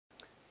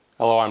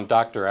Hello, I'm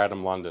Dr.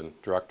 Adam London,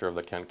 Director of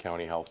the Kent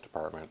County Health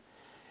Department.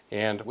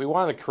 And we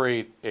want to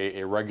create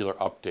a regular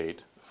update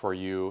for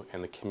you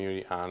and the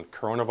community on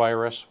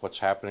coronavirus, what's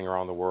happening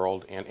around the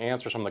world, and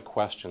answer some of the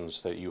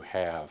questions that you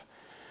have.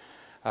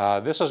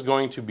 This is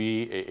going to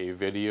be a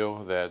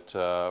video that,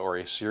 or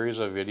a series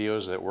of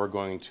videos that we're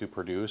going to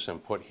produce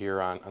and put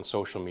here on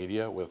social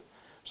media with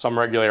some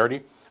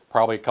regularity,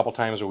 probably a couple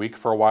times a week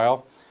for a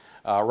while,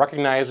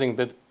 recognizing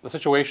that the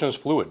situation is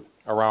fluid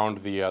around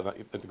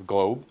the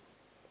globe.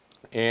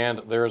 And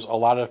there's a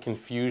lot of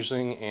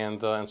confusing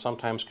and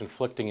sometimes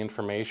conflicting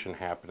information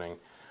happening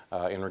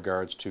in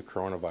regards to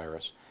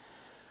coronavirus.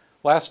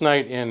 Last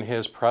night in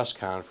his press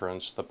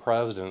conference, the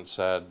President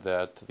said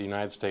that the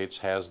United States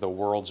has the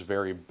world's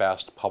very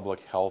best public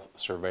health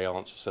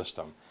surveillance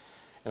system.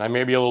 And I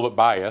may be a little bit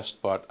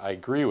biased, but I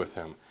agree with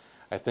him.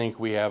 I think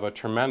we have a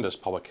tremendous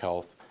public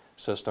health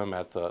system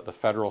at the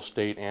federal,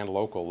 state, and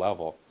local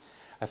level.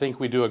 I think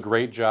we do a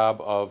great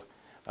job of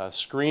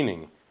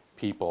screening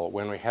people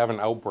when we have an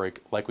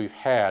outbreak like we've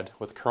had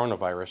with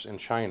coronavirus in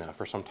China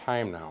for some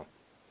time now.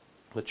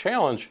 The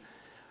challenge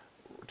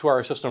to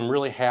our system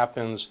really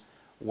happens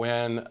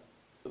when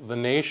the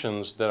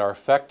nations that are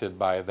affected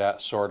by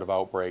that sort of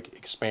outbreak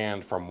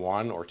expand from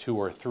one or two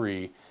or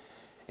three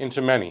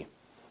into many.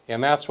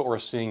 And that's what we're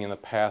seeing in the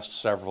past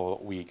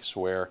several weeks,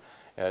 where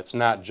it's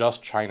not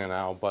just China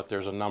now, but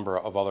there's a number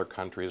of other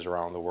countries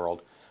around the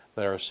world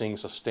that are seeing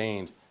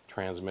sustained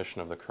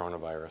transmission of the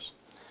coronavirus.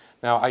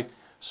 Now, I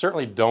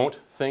certainly don't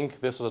think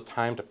this is a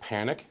time to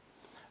panic.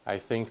 I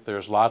think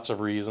there's lots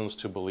of reasons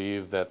to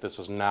believe that this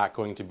is not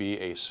going to be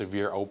a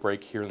severe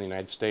outbreak here in the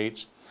United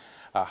States.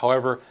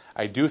 However,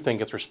 I do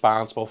think it's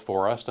responsible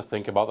for us to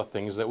think about the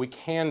things that we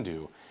can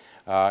do.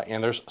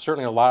 And there's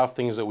certainly a lot of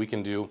things that we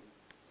can do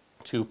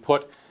to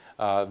put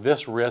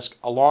this risk,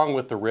 along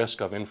with the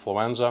risk of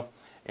influenza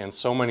and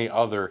so many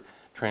other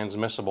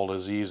transmissible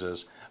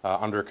diseases,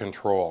 under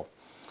control.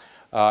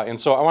 And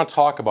so I want to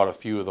talk about a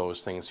few of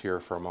those things here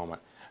for a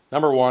moment.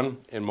 Number one,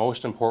 and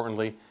most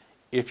importantly,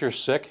 if you're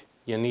sick,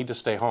 you need to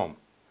stay home.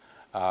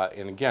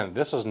 And again,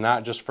 this is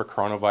not just for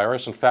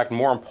coronavirus. In fact,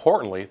 more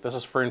importantly, this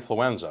is for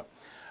influenza,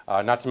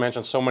 not to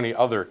mention so many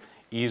other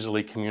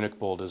easily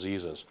communicable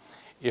diseases.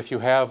 If you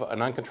have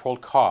an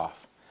uncontrolled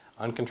cough,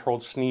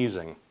 uncontrolled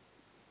sneezing,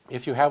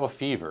 if you have a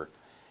fever,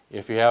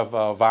 if you have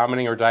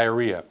vomiting or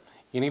diarrhea,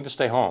 you need to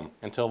stay home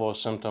until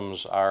those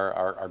symptoms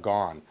are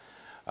gone.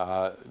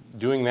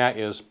 Doing that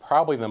is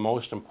probably the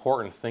most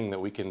important thing that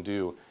we can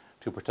do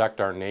to protect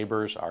our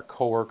neighbors, our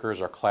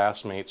coworkers, our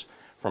classmates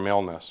from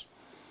illness.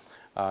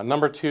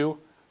 Number two,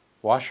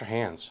 wash your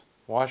hands.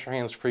 Wash your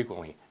hands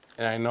frequently.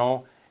 And I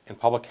know in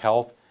public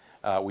health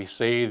we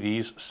say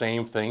these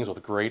same things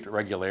with great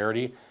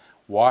regularity.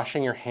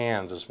 Washing your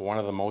hands is one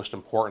of the most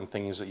important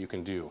things that you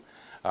can do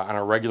on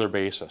a regular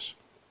basis.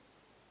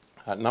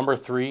 Number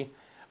three,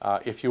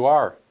 if you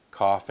are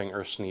coughing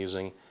or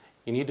sneezing,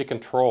 you need to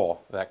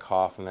control that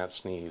cough and that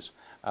sneeze.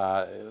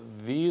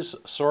 These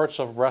sorts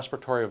of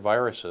respiratory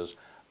viruses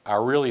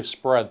are really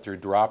spread through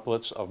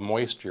droplets of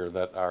moisture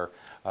that are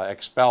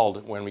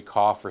expelled when we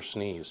cough or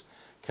sneeze.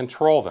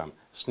 Control them.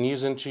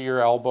 Sneeze into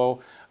your elbow,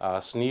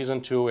 sneeze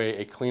into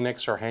a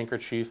Kleenex or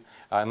handkerchief,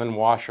 and then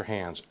wash your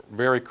hands.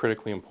 Very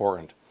critically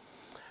important.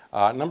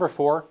 Number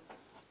four,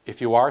 if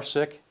you are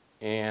sick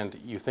and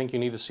you think you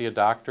need to see a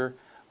doctor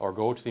or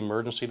go to the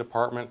emergency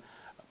department,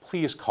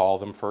 please call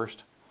them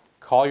first.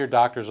 Call your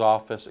doctor's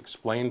office,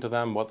 explain to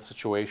them what the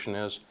situation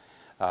is.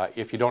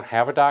 If you don't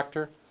have a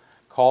doctor,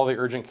 call the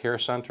urgent care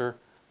center,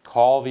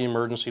 call the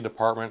emergency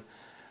department.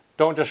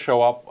 Don't just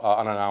show up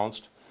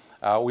unannounced.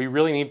 We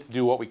really need to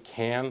do what we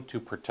can to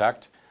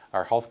protect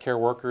our healthcare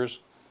workers,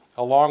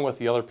 along with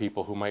the other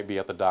people who might be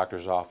at the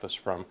doctor's office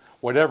from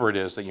whatever it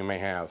is that you may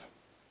have.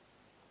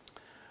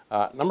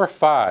 Number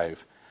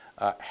five,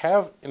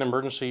 have an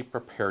emergency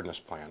preparedness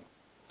plan.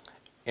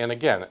 And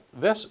again,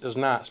 this is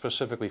not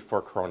specifically for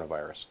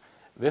coronavirus.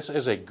 This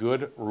is a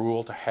good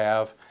rule to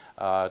have,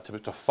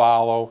 to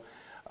follow,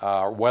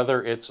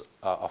 whether it's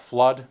a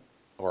flood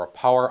or a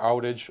power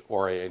outage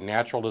or a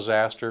natural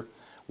disaster.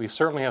 We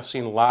certainly have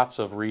seen lots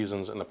of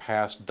reasons in the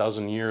past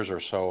dozen years or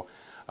so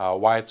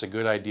why it's a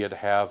good idea to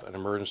have an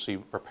emergency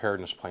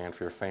preparedness plan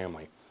for your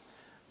family.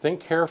 Think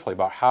carefully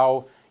about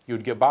how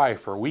you'd get by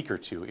for a week or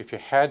two if you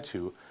had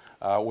to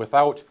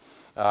without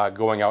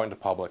going out into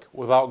public,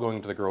 without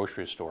going to the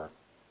grocery store.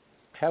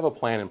 Have a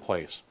plan in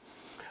place.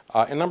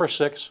 And number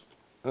six,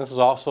 and this is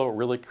also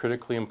really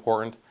critically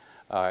important,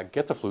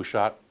 get the flu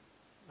shot.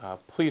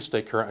 Please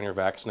stay current on your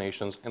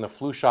vaccinations, and the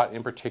flu shot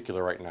in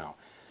particular right now.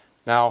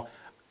 Now,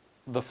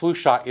 the flu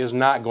shot is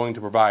not going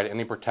to provide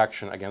any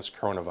protection against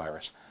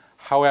coronavirus.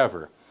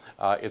 However,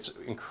 it's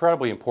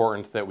incredibly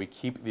important that we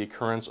keep the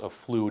occurrence of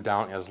flu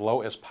down as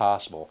low as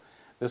possible.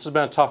 This has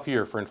been a tough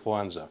year for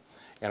influenza,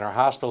 and our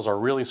hospitals are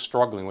really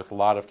struggling with a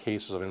lot of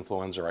cases of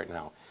influenza right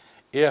now.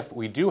 If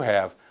we do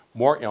have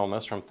more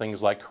illness from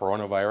things like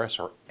coronavirus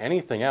or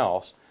anything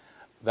else,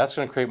 that's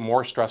going to create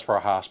more stress for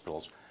our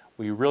hospitals.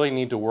 We really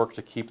need to work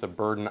to keep the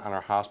burden on our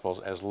hospitals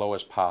as low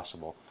as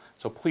possible.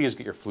 So please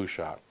get your flu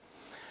shot.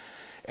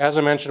 As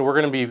I mentioned, we're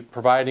going to be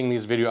providing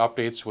these video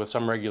updates with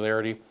some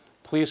regularity.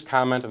 Please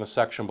comment in the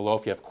section below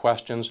if you have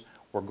questions.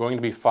 We're going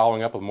to be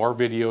following up with more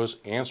videos,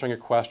 answering your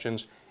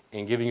questions,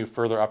 and giving you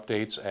further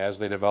updates as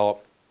they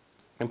develop.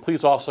 And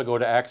please also go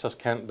to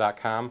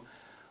accesskent.com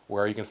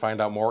where you can find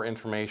out more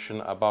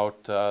information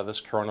about this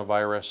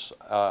coronavirus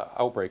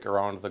outbreak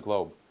around the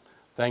globe.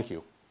 Thank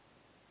you.